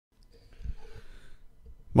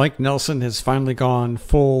Mike Nelson has finally gone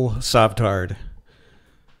full Savtard.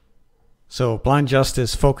 So Blind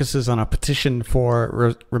Justice focuses on a petition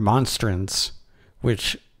for remonstrance,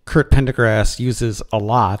 which Kirk Pendergrass uses a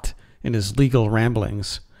lot in his legal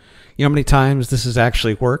ramblings. You know how many times this has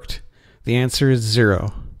actually worked? The answer is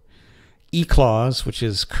 0. Eclause, which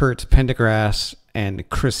is Kirk Pendergrass and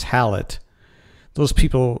Chris Hallett, those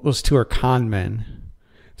two are con men.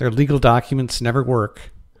 Their legal documents never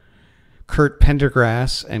work. Kirk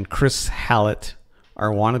Pendergrass and Chris Hallett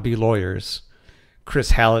are wannabe lawyers.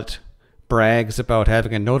 Chris Hallett brags about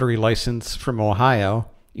having a notary license from Ohio,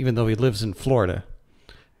 even though he lives in Florida.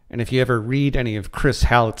 And if you ever read any of Chris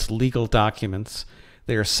Hallett's legal documents,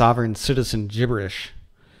 they are sovereign citizen gibberish.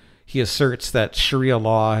 He asserts that Sharia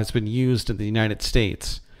law has been used in the United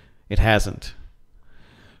States. It hasn't.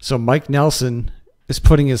 So Mike Nelson is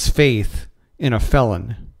putting his faith in a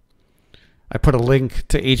felon. I put a link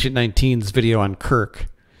to Agent 19's video on Kirk.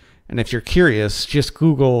 And if you're curious, just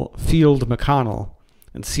Google Field McConnell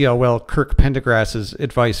and see how well Kirk Pendergrass's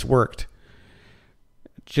advice worked.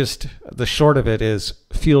 Just the short of it is,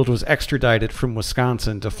 Field was extradited from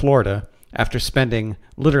Wisconsin to Florida after spending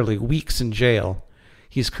literally weeks in jail.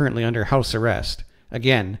 He's currently under house arrest.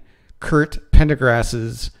 Again, Kirk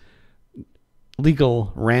Pendergrass's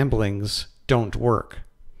legal ramblings don't work.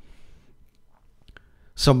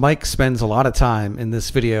 So Mike spends a lot of time in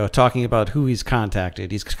this video talking about who he's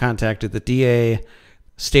contacted. He's contacted the DA,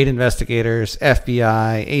 state investigators,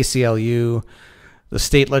 FBI, ACLU, the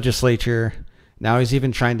state legislature. Now he's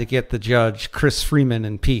even trying to get the judge, Chris Freeman,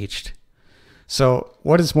 impeached. So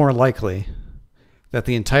what is more likely? That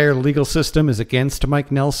the entire legal system is against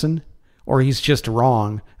Mike Nelson, or he's just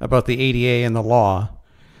wrong about the ADA and the law?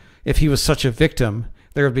 If he was such a victim,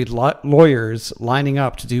 there would be lawyers lining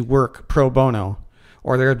up to do work pro bono,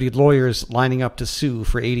 or there would be lawyers lining up to sue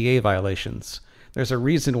for ADA violations. There's a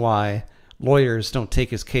reason why lawyers don't take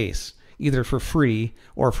his case, either for free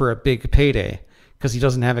or for a big payday, because he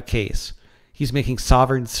doesn't have a case. He's making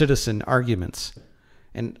sovereign citizen arguments.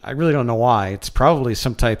 And I really don't know why. It's probably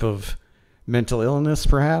some type of mental illness,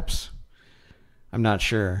 perhaps. I'm not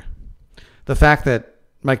sure. The fact that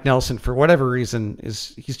Mike Nelson, for whatever reason,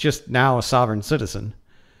 he's just now a sovereign citizen.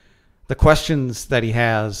 The questions that he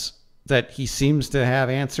has, that he seems to have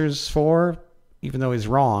answers for, even though he's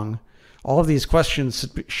wrong, all of these questions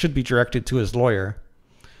should be directed to his lawyer.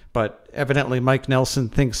 But evidently Mike Nelson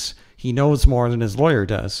thinks he knows more than his lawyer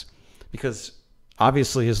does, because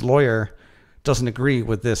obviously his lawyer doesn't agree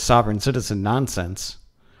with this sovereign citizen nonsense.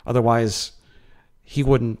 Otherwise, he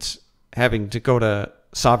wouldn't having to go to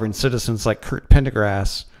sovereign citizens like Kirk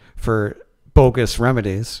Pendergrass for bogus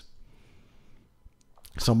remedies.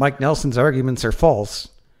 So Mike Nelson's arguments are false.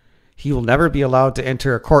 He will never be allowed to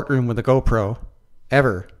enter a courtroom with a GoPro.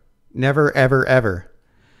 Ever. Never, ever, ever.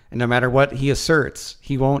 And no matter what he asserts,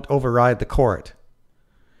 he won't override the court.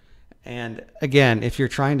 And again, if you're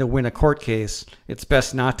trying to win a court case, it's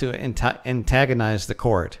best not to antagonize the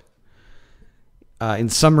court. In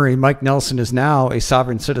summary, Mike Nelson is now a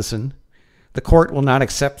sovereign citizen. The court will not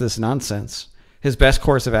accept this nonsense. His best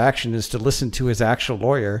course of action is to listen to his actual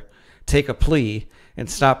lawyer, take a plea, and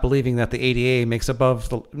stop believing that the ADA makes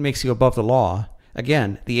you above the law.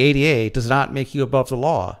 Again, the ADA does not make you above the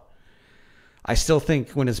law. I still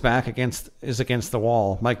think when his back is against the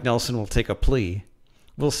wall, Mike Nelson will take a plea.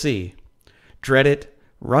 We'll see. Dread it,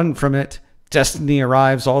 run from it, destiny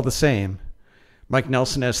arrives all the same. Mike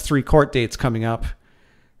Nelson has 3 court dates coming up.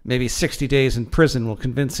 Maybe 60 days in prison will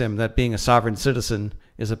convince him that being a sovereign citizen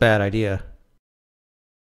is a bad idea.